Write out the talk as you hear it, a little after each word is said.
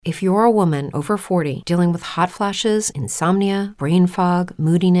If you're a woman over 40 dealing with hot flashes, insomnia, brain fog,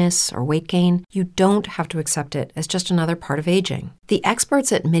 moodiness, or weight gain, you don't have to accept it as just another part of aging. The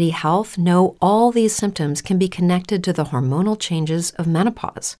experts at MIDI Health know all these symptoms can be connected to the hormonal changes of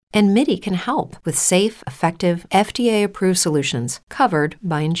menopause. And MIDI can help with safe, effective, FDA-approved solutions covered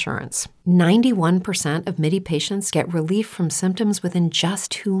by insurance. 91% of MIDI patients get relief from symptoms within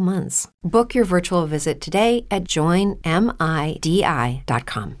just 2 months. Book your virtual visit today at joinmidi.com.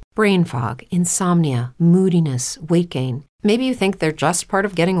 Brain fog, insomnia, moodiness, weight gain. Maybe you think they're just part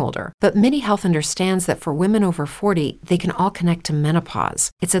of getting older, but MIDI Health understands that for women over 40, they can all connect to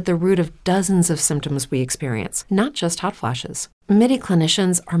menopause. It's at the root of dozens of symptoms we experience, not just hot flashes. MIDI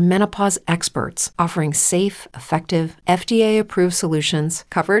clinicians are menopause experts, offering safe, effective, FDA-approved solutions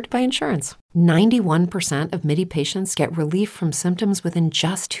covered by insurance. 91% of MIDI patients get relief from symptoms within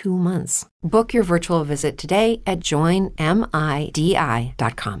just 2 months. Book your virtual visit today at joinmidi.com.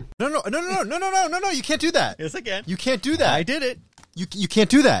 No, you can't do that. Yes, I can. You can't do that. I did it. You can't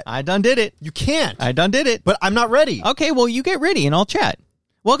do that. I done did it. You can't. I done did it. But I'm not ready. Okay, well, you get ready and I'll chat.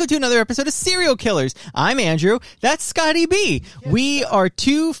 Welcome to another episode of Serial Killers. I'm Andrew. That's Scotty B. We are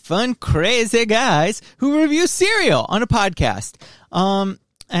two fun, crazy guys who review cereal on a podcast.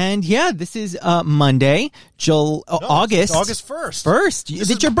 And yeah, this is Monday, August. August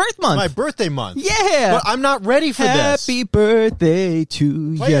 1st. It's your birth month. My birthday month. Yeah. But I'm not ready for this. Happy birthday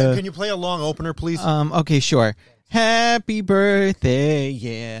to you. Can you play a long opener, please? Okay, sure. Happy birthday,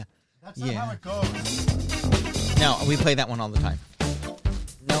 yeah. That's not how it goes. No, we play that one all the time.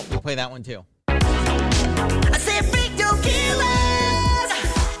 No, we play that one too. I said Serial Killers,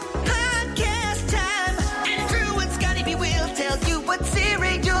 podcast time. Andrew and Scotty B will tell you what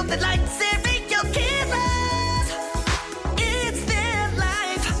cereal they like. Serial Killers, it's their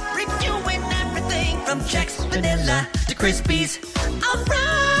life. Reviewing everything from Chex Vanilla to Crispies. All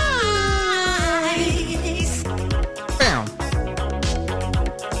right. Bam.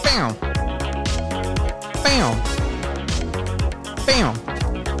 Bam. Bam. Bam.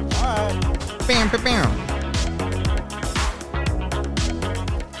 Bam, bam, bam.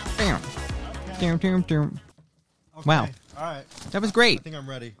 Bam. Dum, dum, dum. Okay. Wow. All right. That was I great. think I'm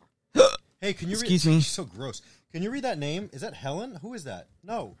ready. Hey, can you read? Excuse me. She's so gross. Can you read that name? Is that Helen? Who is that?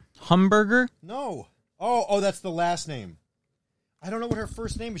 No. Hamburger? No. Oh, that's the last name. I don't know what her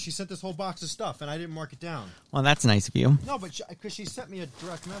first name is. She sent this whole box of stuff, and I didn't mark it down. Well, that's nice of you. No, but because she sent me a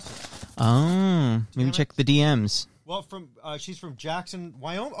direct message. Oh, maybe check the DMs. Well, she's from Jackson,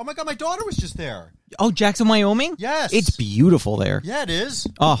 Wyoming. Oh my God, my daughter was just there. Oh, Jackson, Wyoming? Yes. It's beautiful there. Yeah, it is.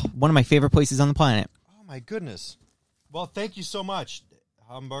 Oh, one of my favorite places on the planet. Oh my goodness. Well, thank you so much,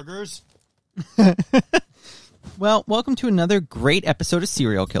 hamburgers. Well, welcome to another great episode of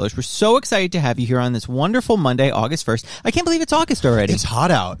Serial Killers. We're so excited to have you here on this wonderful Monday, August 1st. I can't believe it's August already. It's hot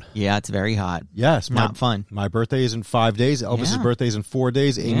out. Yeah, it's very hot. Yes. Not fun. My birthday is in 5 days. Elvis's birthday is in 4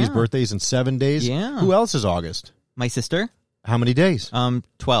 days. Amy's birthday is in 7 days. Yeah. Who else is August? My sister? How many days?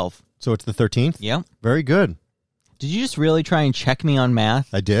 12. So it's the 13th? Yep. Very good. Did you just really try and check me on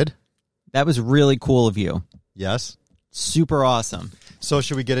math? I did. That was really cool of you. Yes. Super awesome. So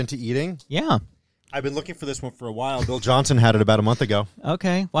should we get into eating? Yeah. I've been looking for this one for a while. Bill Johnson had it about a month ago.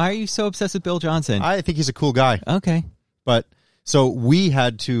 Okay. Why are you so obsessed with Bill Johnson? I think he's a cool guy. Okay. But so we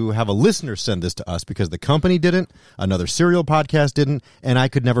had to have a listener send this to us because the company didn't, another cereal podcast didn't, and I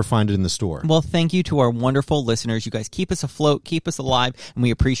could never find it in the store. Well, thank you to our wonderful listeners. You guys keep us afloat, keep us alive, and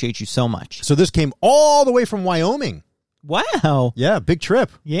we appreciate you so much. So this came all the way from Wyoming. Wow. Yeah, big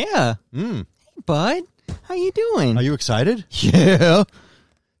trip. Yeah. Hey, bud. How you doing? Are you excited? Yeah.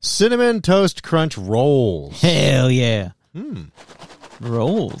 Cinnamon Toast Crunch Rolls. Hell yeah.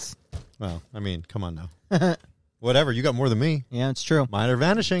 Rolls. Well, I mean, come on now. Whatever, you got more than me. Yeah, it's true. Mine are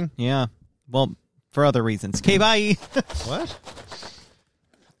vanishing. Yeah. Well, for other reasons. Okay, bye. What?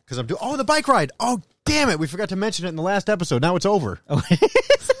 Because I'm doing... Oh, the bike ride. Oh, damn it. We forgot to mention it in the last episode. Now it's over. Oh,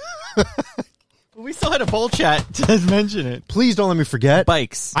 we still had a bowl chat to mention it. Please don't let me forget.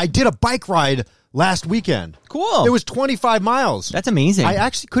 Bikes. I did a bike ride last weekend. Cool. It was 25 miles. That's amazing. I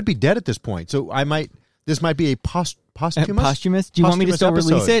actually could be dead at this point, so this might be a posthumous? Posthumous? Do you want me to still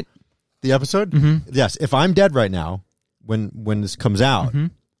release it? The episode? Mm-hmm. Yes. If I'm dead right now, when this comes out,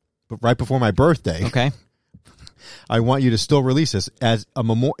 but right before my birthday, okay, I want you to still release this as a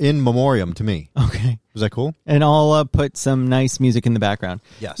in memoriam to me. Okay. Was that cool? And I'll put some nice music in the background.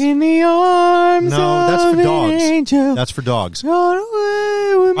 Yes. In the arms No, that's of for dogs. an angel. That's for dogs. Gone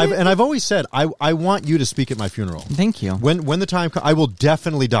away with I've always said I want you to speak at my funeral. Thank you. When the time comes, I will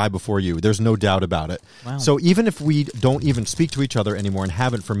definitely die before you. There's no doubt about it. Wow. So even if we don't even speak to each other anymore and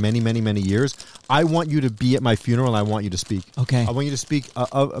haven't for many, many, many years, I want you to be at my funeral and I want you to speak. Okay. I want you to speak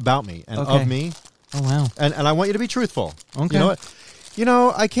about me and Okay. of me. Oh, wow. And I want you to be truthful. Okay. You know what? You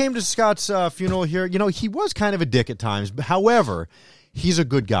know, I came to Scott's funeral here. You know, he was kind of a dick at times. However, he's a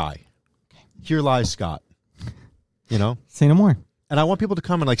good guy. Here lies Scott. You know? Say no more. And I want people to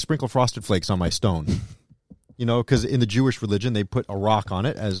come and like sprinkle Frosted Flakes on my stone. You know, because in the Jewish religion, they put a rock on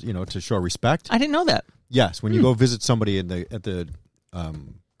it as, you know, to show respect. I didn't know that. Yes, when you go visit somebody at the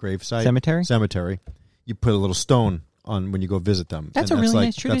gravesite. Cemetery, you put a little stone on when you go visit them. That's And a really like,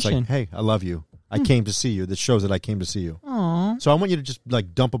 nice That's tradition. like, hey, I love you. I came to see you. This shows that I came to see you. Aww. So I want you to just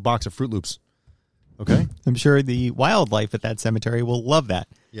like dump a box of Fruit Loops. Okay? I'm sure the wildlife at that cemetery will love that.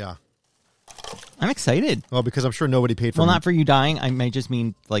 Yeah. I'm excited. Well, because I'm sure nobody paid for Well, not for you dying. I may just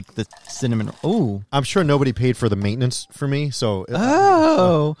mean like the cinnamon. Oh. I'm sure nobody paid for the maintenance for me, so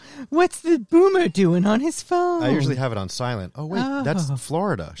Oh. What's the boomer doing on his phone? I usually have it on silent. Oh wait, Oh. that's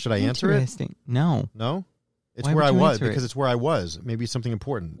Florida. Should I answer it? Interesting. No. No? It's Why where would I you was answer it? because it's where I was. Maybe it's something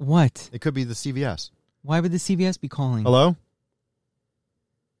important. What? It could be the CVS. Why would the CVS be calling? Hello?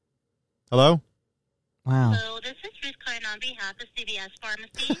 Hello? Wow. Hello, this is Ruth calling on behalf of CVS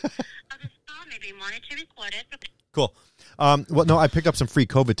Pharmacy. This call may be monitored, recorded. Cool. Well, no, I picked up some free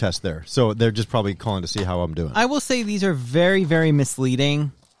COVID tests there, so they're just probably calling to see how I'm doing. I will say these are very, very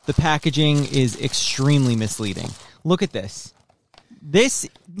misleading. The packaging is extremely misleading. Look at this. This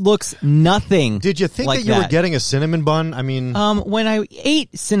looks nothing. Did you think like that you were getting a cinnamon bun? I mean, when I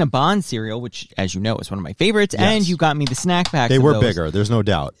ate Cinnabon cereal, which, as you know, is one of my favorites, Yes. and you got me the snack packs. they of were those. bigger. There's no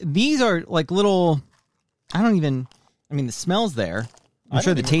doubt. These are like little. I mean, the smell's there. I'm I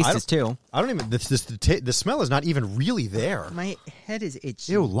sure don't the even- taste I is too. I don't even. The smell is not even really there. My head is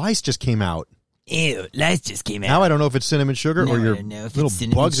itchy. Ew, lice just came out. Ew, lice just came out. Now I don't know if it's cinnamon sugar or your little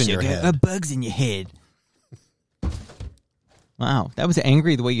bugs in your head. Bugs in your head. Wow, that was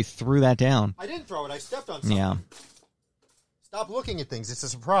angry the way you threw that down. I didn't throw it. I stepped on something. Yeah. Stop looking at things. It's a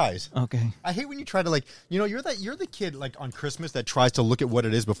surprise. Okay. I hate when you try to like, you know, you're the kid like on Christmas that tries to look at what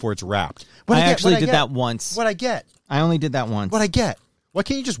it is before it's wrapped. I actually did that once. What I get. I only did that once. What I get. Why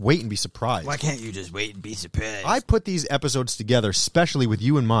can't you just wait and be surprised? Why can't you just wait and be surprised? I put these episodes together especially with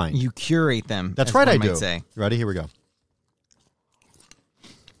you in mind. You curate them. That's as right, one I might do. Say. Ready? Here we go.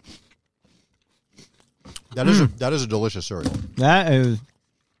 That is a delicious cereal. That is.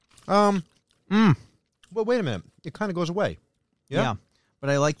 Well, wait a minute. It kind of goes away. Yeah. But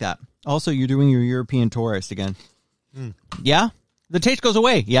I like that. Also, you're doing your European tourist again. Yeah? The taste goes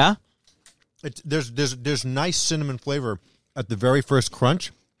away, yeah? There's nice cinnamon flavor at the very first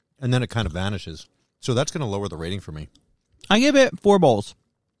crunch, and then it kind of vanishes. So that's going to lower the rating for me. I give it 4 bowls.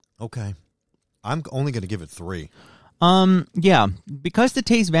 Okay. I'm only going to give it 3. Yeah, because the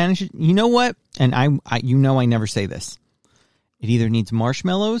taste vanishes. You know what? And I I never say this. It either needs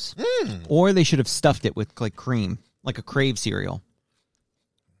marshmallows or they should have stuffed it with like cream, like a Crave cereal.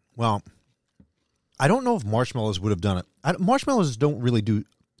 Well, I don't know if marshmallows would have done it. Marshmallows don't really do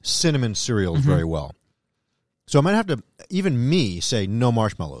cinnamon cereals very well. So I might have to, even me, say no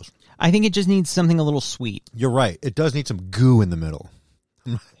marshmallows. I think it just needs something a little sweet. You're right. It does need some goo in the middle.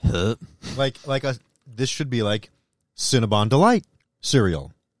 This should be like Cinnabon Delight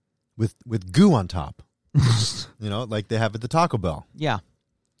cereal with goo on top. You know, like they have at the Taco Bell. Yeah.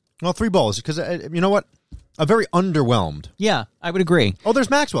 Well, 3 bowls because you know what? I'm very underwhelmed. Yeah, I would agree. Oh, there's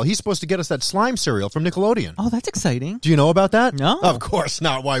Maxwell. He's supposed to get us that slime cereal from Nickelodeon. Oh, that's exciting. Do you know about that? No. Of course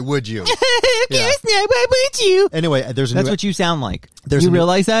not. Why would you? Of course not. Why would you? Anyway, there's a That's new... what you sound like. There's Do a you new-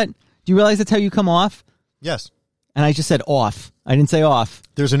 realize that? Do you realize that's how you come off? Yes. And I just said off. I didn't say off.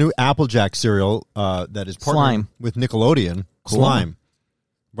 There's a new Applejack cereal that is partnered Slime. with Nickelodeon. Cool. Slime.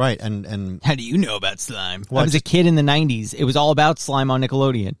 Right, and How do you know about slime? Well, I was a kid in the 90s. It was all about slime on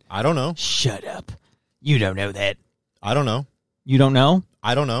Nickelodeon. I don't know. Shut up. You don't know that. I don't know. You don't know?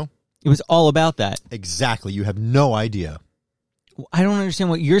 I don't know. It was all about that. Exactly. You have no idea. I don't understand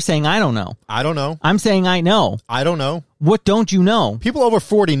what you're saying. I don't know. I don't know. I'm saying I know. I don't know. What don't you know? People over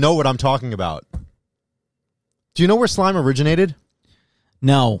 40 know what I'm talking about. Do you know where slime originated?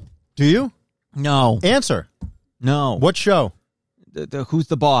 No. Do you? No. Answer. No. What show? Who's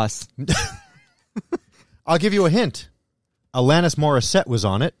the boss? I'll give you a hint. Alanis Morissette was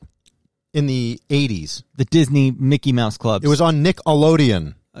on it in the 80s. The Disney Mickey Mouse Club. It was on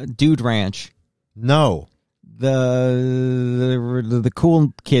Nickelodeon. Dude Ranch. No. The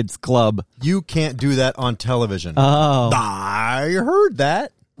Cool Kids Club. You can't do that on television. Oh. I heard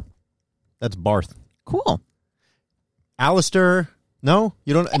that. That's Barth. Cool. Alistair No,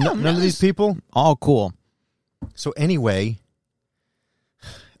 you don't. None of these people. All cool. So anyway,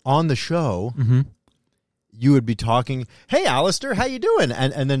 on the show, Mm-hmm. you would be talking. Hey, Alistair, how you doing?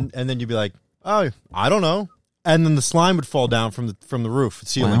 And then you'd be like, oh, I don't know. And then the slime would fall down from the roof,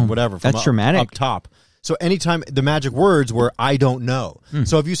 ceiling, Wow. whatever. From That's dramatic. Up top. So anytime the magic words were I don't know.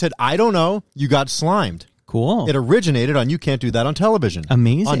 So if you said I don't know, you got slimed. Cool. It originated on You Can't Do That on Television.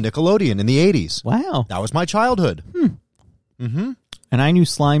 Amazing. On Nickelodeon in the 80s. Wow. That was my childhood. And I knew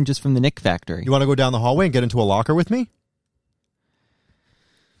slime just from the Nick Factory. You want to go down the hallway and get into a locker with me?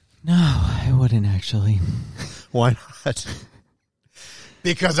 No, I wouldn't actually. Why not?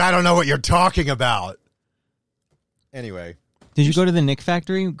 Because I don't know what you're talking about. Anyway, Did you go to the Nick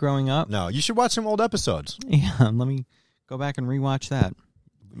Factory growing up? no, you should watch some old episodes. Yeah, let me go back and rewatch that.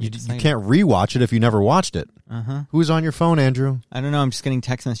 You can't rewatch it if you never watched it. Uh-huh. Who's on your phone, Andrew? I don't know. I'm just getting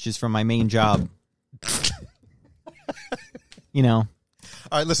text messages from my main job. You know.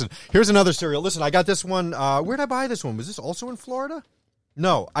 All right, listen. Here's another cereal. Listen, I got this one. Where did I buy this one? Was this also in Florida?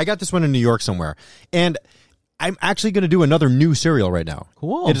 No, I got this one in New York somewhere. And I'm actually going to do another new cereal right now.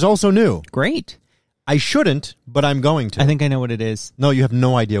 Cool. It is also new. Great. I shouldn't, but I'm going to. I think I know what it is. No, you have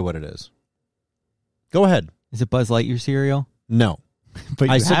no idea what it is. Go ahead. Is it Buzz Lightyear cereal? No. But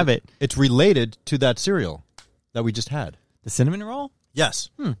you I said have it. It's related to that cereal that we just had. The cinnamon roll? Yes.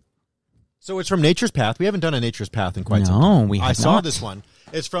 So it's from Nature's Path. We haven't done a Nature's Path in quite some No, time. we have I saw not. this one.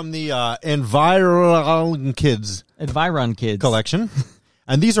 It's from the Environ Kids Adviron Kids. collection.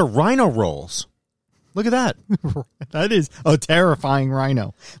 And these are rhino rolls. Look at that. That is a terrifying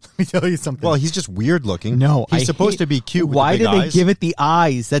rhino. Let me tell you something. Well, he's just weird looking. no, He's I supposed hate- to be cute with Why the big did they eyes. give it the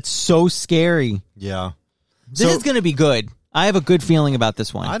eyes? That's so scary. Yeah. This is going to be good. I have a good feeling about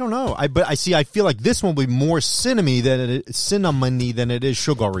this one. I don't know. But I feel like this one will be more cinnamony than it is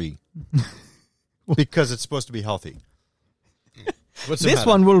sugary. Because it's supposed to be healthy. What's the This matter?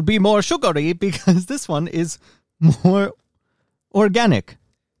 one will be more sugary because this one is more organic.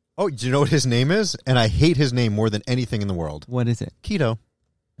 Oh, do you know what his name is? And I hate his name more than anything in the world. What is it? Keto.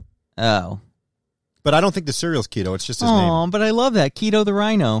 Oh. But I don't think the cereal's keto. It's just his Oh, name. but I love that. Keto the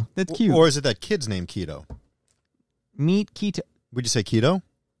Rhino. That's cute. Or is it that kid's name, Keto? Meet Keto. Would you say Keto?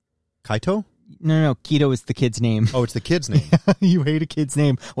 Kaito? No. Keto is the kid's name. Oh, it's the kid's name. You hate a kid's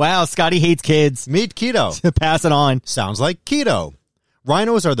name. Wow, Scotty hates kids. Meet Keto. Pass it on. Sounds like keto.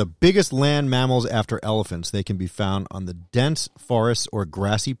 Rhinos are the biggest land mammals after elephants. They can be found on the dense forests or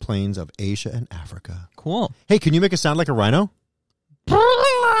grassy plains of Asia and Africa. Cool. Hey, can you make it sound like a rhino?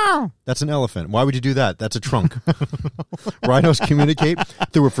 That's an elephant. Why would you do that? That's a trunk. Rhinos communicate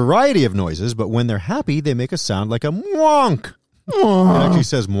through a variety of noises, but when they're happy, they make a sound like a mwonk. It actually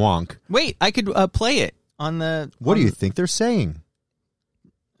says mwonk. Wait, I could play it on the... What do you think they're saying?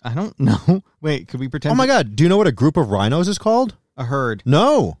 I don't know. Wait, could we pretend... Oh my God. Do you know what a group of rhinos is called? A herd.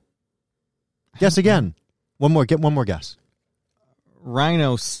 No. Guess again. Get one more guess.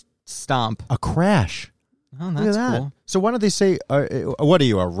 Rhino stomp. A crash. Oh, Look at that's that. cool. So why don't they say, what are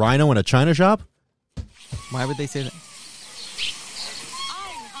you, a rhino in a china shop? Why would they say that?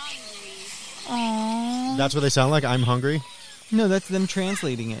 I'm hungry. That's what they sound like? I'm hungry? No, that's them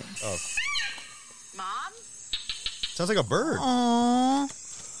translating it. Mom? Sounds like a bird. Aww.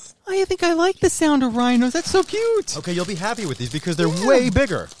 I think I like the sound of rhinos. That's so cute. Okay, you'll be happy with these because they're way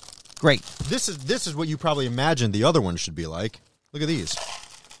bigger. Great. This is what you probably imagined the other ones should be like. Look at these.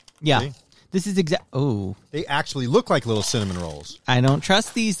 Yeah. See? This is exact... Oh. They actually look like little cinnamon rolls. I don't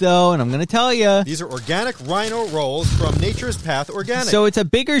trust these, though, and I'm going to tell you. These are organic rhino rolls from Nature's Path Organic. So it's a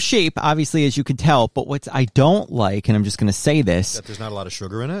bigger shape, obviously, as you can tell. But what I don't like, and I'm just going to say this, that there's not a lot of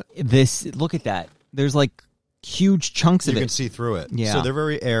sugar in it. look at that. There's like huge chunks You of can it. see through it. Yeah. So they're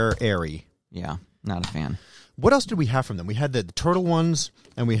very airy. Yeah, not a fan. What else did we have from them? We had the turtle ones,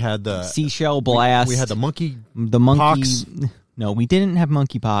 and we had the Seashell blast. We had the monkey. the monkey. pox. No, we didn't have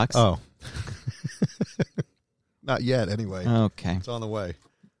monkey pox. Oh, not yet. Anyway, Okay. it's on the way.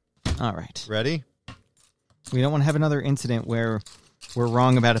 All right. Ready? We don't want to have another incident where we're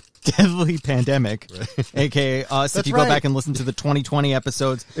wrong about a deadly pandemic, aka us. That's if you right. go back and listen to the 2020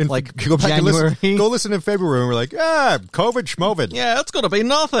 episodes, like go back and January. listen in February, and we're like, COVID, schmovid. Yeah, it's going to be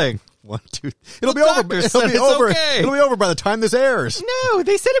nothing. 1, 2. It'll be The over. doctor It'll said be it's over. okay. It'll be over by the time this airs. No,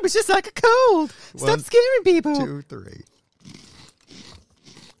 they said it was just like a cold. Stop 1, scaring people. 2, 3.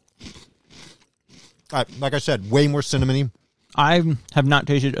 Like I said, way more cinnamony. I have not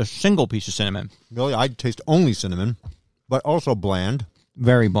tasted a single piece of cinnamon. Really, I taste only cinnamon, but also bland.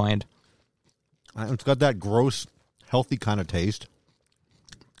 Very bland. It's got that gross, healthy kind of taste.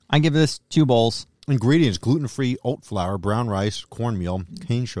 I give this 2 bowls. Ingredients: gluten-free oat flour, brown rice, cornmeal,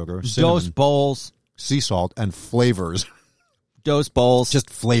 cane sugar, Dose cinnamon, bowls. sea salt, and flavors. Dose bowls. Just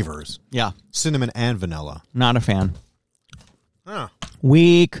flavors. Yeah. Cinnamon and vanilla. Not a fan. Huh.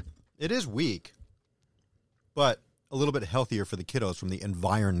 Weak. It is weak, but a little bit healthier for the kiddos from the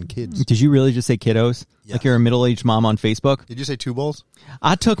Environ Kids. Did you really just say kiddos? Yes. Like you're a middle-aged mom on Facebook? Did you say 2 bowls?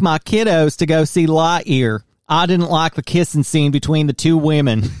 I took my kiddos to go see Lightyear. I didn't like the kissing scene between the two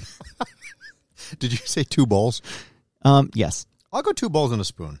women. Did you say 2 bowls? Yes. I'll go 2 bowls and a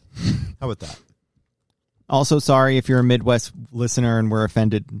spoon. How about that? Also, sorry if you're a Midwest listener and we're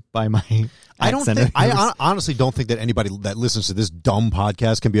offended by my accent. I honestly don't think that anybody that listens to this dumb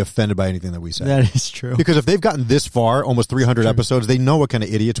podcast can be offended by anything that we say. That is true. Because if they've gotten this far, almost 300 episodes, they know what kind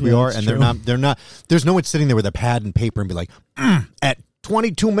of idiots we are, and they're not. There's no one sitting there with a pad and paper and be like, at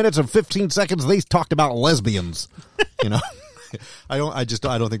 22 minutes and 15 seconds, they talked about lesbians. You know, I don't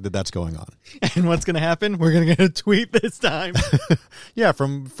think that that's going on. And what's going to happen? We're going to get a tweet this time. Yeah,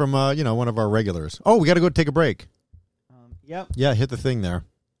 from one of our regulars. Oh, we got to go take a break. Yep. Yeah, hit the thing there.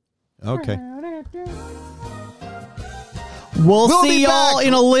 Okay. We'll We'll see be y'all back.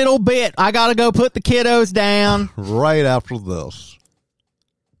 in a little bit. I got to go put the kiddos down. Right after this.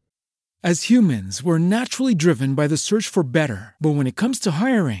 As humans, we're naturally driven by the search for better. But when it comes to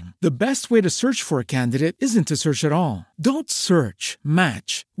hiring, the best way to search for a candidate isn't to search at all. Don't search,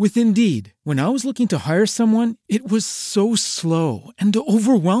 match with Indeed. When I was looking to hire someone, it was so slow and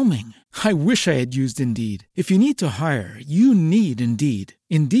overwhelming. I wish I had used Indeed. If you need to hire, you need Indeed.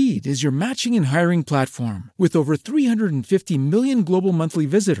 Indeed is your matching and hiring platform with over 350 million global monthly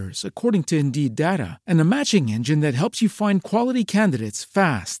visitors, according to Indeed data, and a matching engine that helps you find quality candidates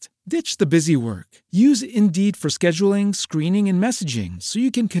fast. Ditch the busy work. Use Indeed for scheduling, screening, and messaging so you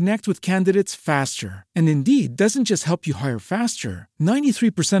can connect with candidates faster. And Indeed doesn't just help you hire faster.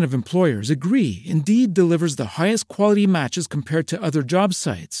 93% of employers agree Indeed delivers the highest quality matches compared to other job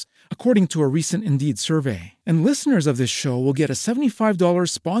sites, according to a recent Indeed survey. And listeners of this show will get a $75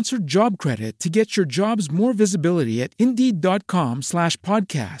 sponsored job credit to get your jobs more visibility at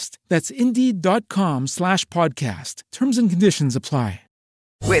Indeed.com/podcast. That's Indeed.com/podcast. Terms and conditions apply.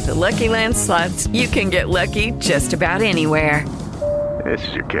 With the Lucky Land Slots, you can get lucky just about anywhere. This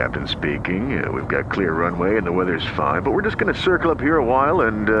is your captain speaking. We've got clear runway and the weather's fine, but we're just going to circle up here a while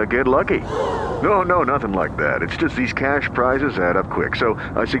and get lucky. No, nothing like that. It's just these cash prizes add up quick. So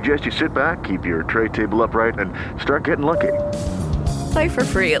I suggest you sit back, keep your tray table upright, and start getting lucky. Play for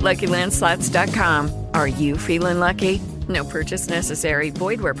free at LuckyLandSlots.com. Are you feeling lucky? No purchase necessary.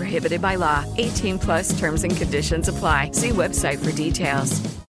 Void where prohibited by law. 18+ terms and conditions apply. See website for details.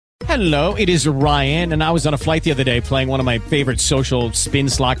 Hello, it is Ryan, and I was on a flight the other day playing one of my favorite social spin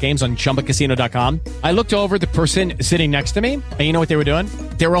slot games on ChumbaCasino.com. I looked over at the person sitting next to me, and you know what they were doing?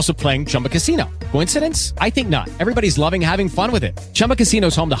 They were also playing Chumba Casino. Coincidence? I think not. Everybody's loving having fun with it. Chumba Casino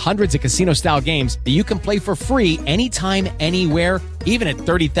is home to hundreds of casino-style games that you can play for free anytime, anywhere, even at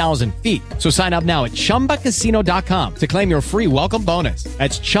 30,000 feet. So sign up now at ChumbaCasino.com to claim your free welcome bonus.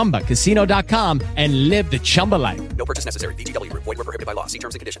 That's ChumbaCasino.com and live the Chumba life. No purchase necessary. VGW. Void where prohibited by law. See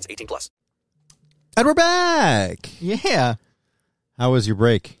terms and conditions. 18+. And we're back. Yeah. How was your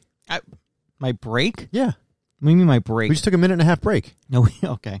break? My break? Yeah. What do you mean my break? We just took a 1.5 break. No,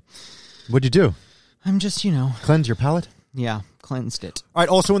 okay. What'd you do? I'm just, Cleanse your palate? yeah, cleansed it. All right,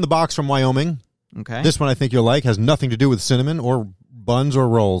 also in the box from Wyoming. Okay. This one I think you'll like. Has nothing to do with cinnamon or buns or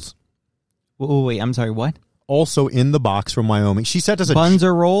rolls. Wait, I'm sorry, what? Also in the box from Wyoming. She sent us a Buns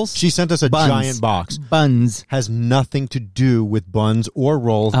or rolls? She sent us a Buns. giant box. Buns. Has nothing to do with buns or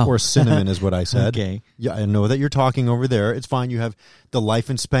rolls Oh. or cinnamon is what I said. Okay. Yeah, I know that you're talking over there. It's fine. You have the Life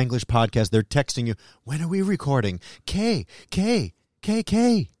in Spanglish podcast. They're texting you. When are we recording? K.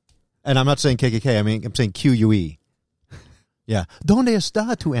 And I'm not saying KKK. I mean, I'm saying QUE. Yeah. Donde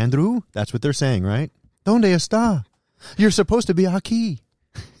está tu, Andrew? That's what they're saying, right? Donde está? You're supposed to be aquí.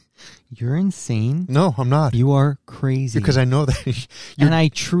 You're insane. No, I'm not. You are crazy. Because I know that. And I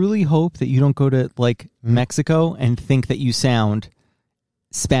truly hope that you don't go to, Mexico and think that you sound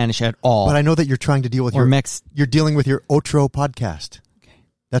Spanish at all. But I know that you're trying to deal with Or you're dealing with your Otro podcast. Okay.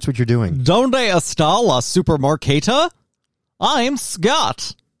 That's what you're doing. Donde está la supermarketa? I'm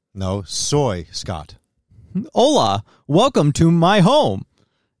Scott. No, soy Scott. Hola, welcome to my home.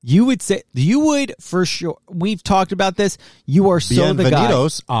 You would for sure. We've talked about this. You are so the guy.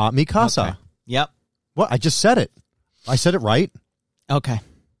 Bienvenidos a mi casa. Okay. Yep. What? I just said it. I said it right. Okay.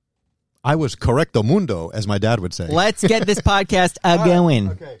 I was correcto mundo, as my dad would say. Let's get this podcast going.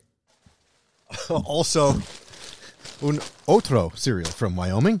 Okay. Also, un otro cereal from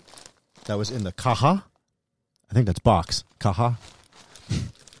Wyoming. That was in the caja. I think that's box. Caja.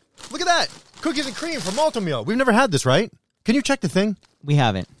 Look at that. Cookies and cream from Malto-Meal. We've never had this, right? Can you check the thing? We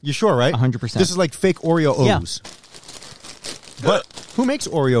haven't. You sure, right? 100%. This is like fake Oreo O's. What? Who makes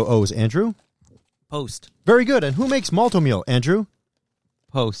Oreo O's, Andrew? Post. Very good. And who makes Maltomeal, Andrew?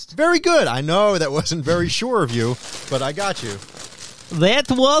 Post. Very good. I know that wasn't very sure of you, but I got you. That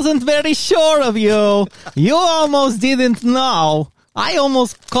wasn't very sure of you. You almost didn't know. I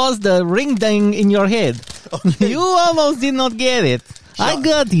almost caused a ring ding in your head. Okay. You almost did not get it. I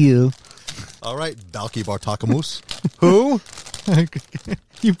got you. All right, Balki Bartakamus. Who?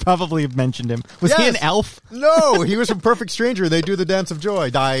 You probably have mentioned him. Was he an Yes. elf? No, he was from Perfect Stranger. They do the dance of joy.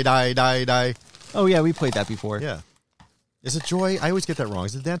 Die, die, die, die. Oh, yeah, we played that before. Yeah. Is it joy? I always get that wrong.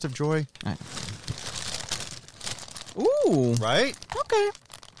 Is it the dance of joy? Ooh. Right? Okay.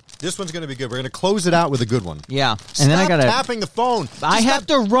 This one's going to be good. We're going to close it out with a good one. Yeah. And Stop then I got to... tapping the phone. I have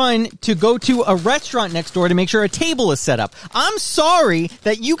to run to go to a restaurant next door to make sure a table is set up. I'm sorry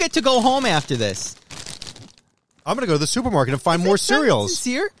that you get to go home after this. I'm going to go to the supermarket and find more cereals.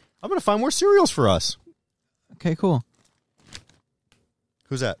 Sincere? I'm going to find more cereals for us. Okay, cool.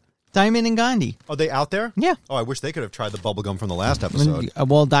 Who's that? Diamond and Gandhi. Are they out there? Yeah. Oh, I wish they could have tried the bubblegum from the last episode.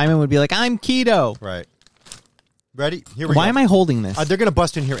 Well, Diamond would be like, I'm keto. Right. Ready? Here we go. Why am I holding this? They're going to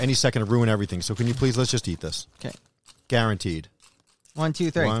bust in here any second and ruin everything. So can you please, let's just eat this. Okay. Guaranteed. 1,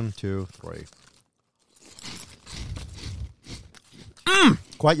 2, 3. 1, 2, 3.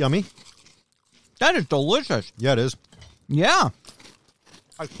 Quite yummy. That is delicious. Yeah, it is. Yeah.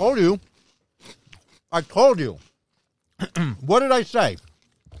 I told you. What did I say?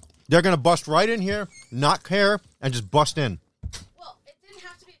 They're going to bust right in here, not care, and just bust in. Well, it didn't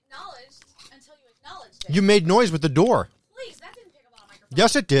have to be acknowledged until you acknowledged it. You made noise with the door. Please, that didn't pick up on a microphone.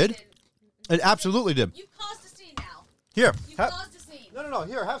 Yes, it did. It absolutely did. You've caused a scene now. Here. You've caused a scene. No.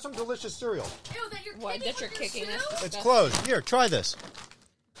 Here, have some delicious cereal. Ew, that you're What, kicking that you're with your kicking soup? us? That's It's disgusting. closed. Here, try this.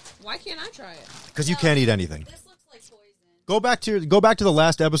 Why can't I try it? Because you can't eat anything. This looks like poison. Go back to the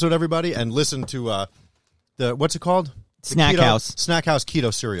last episode, everybody, and listen to the what's it called? The Snack House. Snack House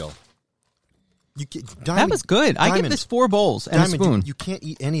keto cereal. That was good. I give this 4 bowls and a spoon. You can't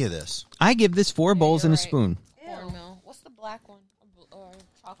eat any of this. I give this 4 bowls and a right. spoon. Cornmeal. What's the black one?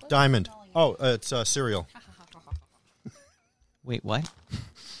 Chocolate? Diamond. Oh, it's cereal. Wait, what?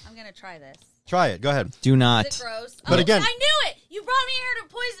 I'm going to try this. Try it. Go ahead. Do not. Is it gross? But Oh, again- I knew it. You brought me here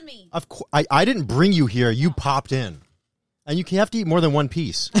to poison me. Of course, I didn't bring you here. You popped in, and you have to eat more than one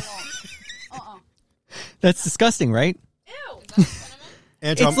piece. That's disgusting, right? Ew.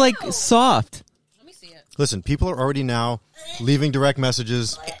 Andrew, It's like soft. Let me see it. listen, people are already now leaving direct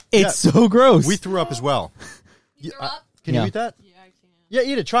messages. It's so gross. We threw up as well. You threw up? Can Yeah. you eat that? Yeah, I can. Yeah,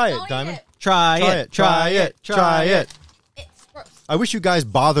 eat it. Try it, Don't eat Diamond. it. Try it. Try it. It's gross. I wish you guys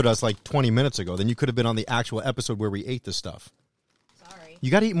bothered us like 20 minutes ago. Then you could have been on the actual episode where we ate this stuff. Sorry. You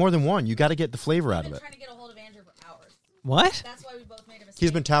got to eat more than one. You got to get the flavor out I've of been it. trying to get a hold of Andrew for hours. What? That's why we both made a mistake.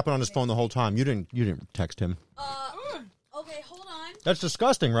 He's been tapping on his phone the whole time. You didn't text him. Okay, hold on. That's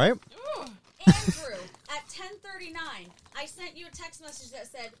disgusting, right? Andrew, at 10:39, I sent you a text message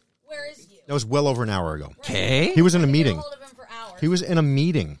that said, "Where is you?" That was well over an hour ago. Okay. He was in a Trying to get meeting. hold of him for hours. He was in a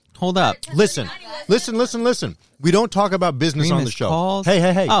meeting. Hold up. Listen. We don't talk about business Cream on the is show. called-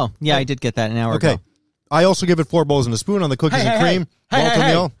 Hey. Oh, yeah, I did get that an hour Okay. ago. I also give it 4 bowls and a spoon on the cookies and cream.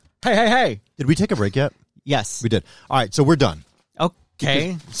 Maltomeal. Hey. Did we take a break yet? Yes. We did. All right, so we're done.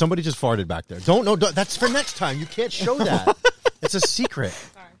 Okay. Somebody just farted back there. Don't. That's for next time. You can't show that. It's a secret.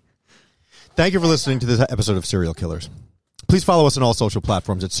 Thank you for listening to this episode of Serial Killers. Please follow us on all social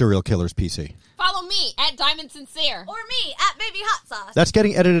platforms at Serial Killers PC. Follow me at Diamond Sincere. Or me at Baby Hot Sauce. That's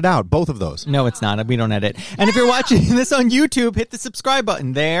getting edited out, both of those. No, it's not. We don't edit. And if you're watching this on YouTube, hit the subscribe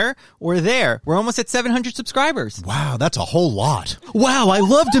button there or there. We're almost at 700 subscribers. Wow, that's a whole lot. Wow, I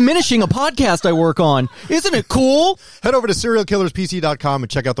love diminishing a podcast I work on. Isn't it cool? Head over to serialkillerspc.com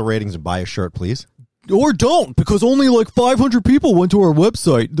and check out the ratings and buy a shirt, please. Or don't, because only like 500 people went to our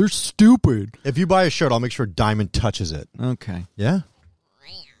website. They're stupid. If you buy a shirt, I'll make sure Diamond touches it. Okay. Yeah?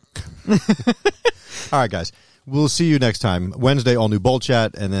 All right, guys. We'll see you next time. Wednesday, all new Bowl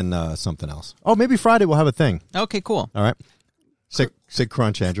Chat, and then something else. Oh, maybe Friday we'll have a thing. Okay, cool. All right. Say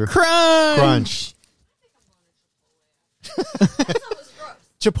crunch, Andrew. Crunch.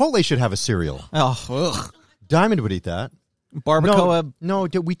 Chipotle should have a cereal. Oh, ugh. Diamond would eat that. Barbacoa. No,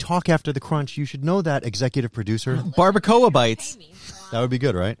 we talk after the crunch. You should know that, executive producer. Barbacoa bites. That would be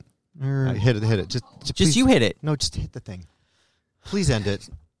good, right? All right, hit it. Just Just you hit it. No, just hit the thing. Please end it.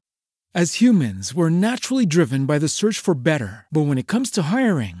 As humans, we're naturally driven by the search for better. But when it comes to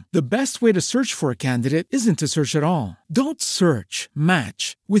hiring, the best way to search for a candidate isn't to search at all. Don't search,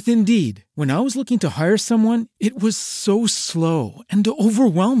 match with Indeed. When I was looking to hire someone, it was so slow and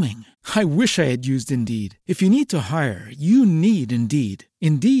overwhelming. I wish I had used Indeed. If you need to hire, you need Indeed.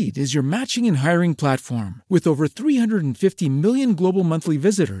 Indeed is your matching and hiring platform with over 350 million global monthly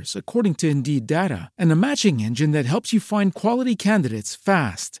visitors, according to Indeed data, and a matching engine that helps you find quality candidates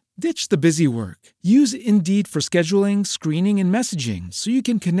fast. Ditch the busy work. Use Indeed for scheduling, screening, and messaging so you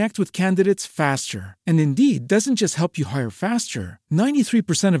can connect with candidates faster. And Indeed doesn't just help you hire faster.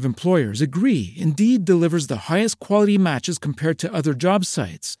 93% of employers agree Indeed delivers the highest quality matches compared to other job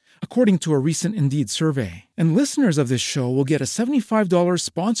sites, according to a recent Indeed survey. And listeners of this show will get a $75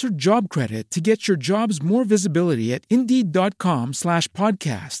 sponsored job credit to get your jobs more visibility at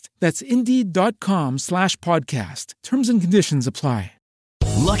Indeed.com/podcast. That's Indeed.com/podcast. Terms and conditions apply.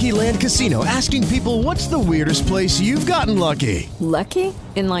 Lucky Land Casino, asking people, what's the weirdest place you've gotten lucky? Lucky?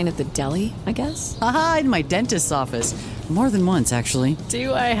 In line at the deli, I guess? Aha, in my dentist's office. More than once, actually.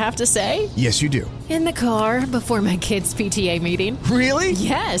 Do I have to say? Yes, you do. In the car before my kids' PTA meeting. Really?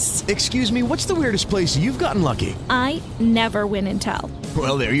 Yes. Excuse me, what's the weirdest place you've gotten lucky? I never win and tell.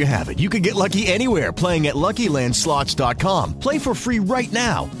 Well, there you have it. You can get lucky anywhere, playing at LuckyLandSlots.com. Play for free right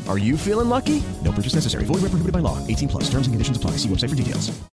now. Are you feeling lucky? No purchase necessary. Void where prohibited by law. 18+. Terms and conditions apply. See website for details.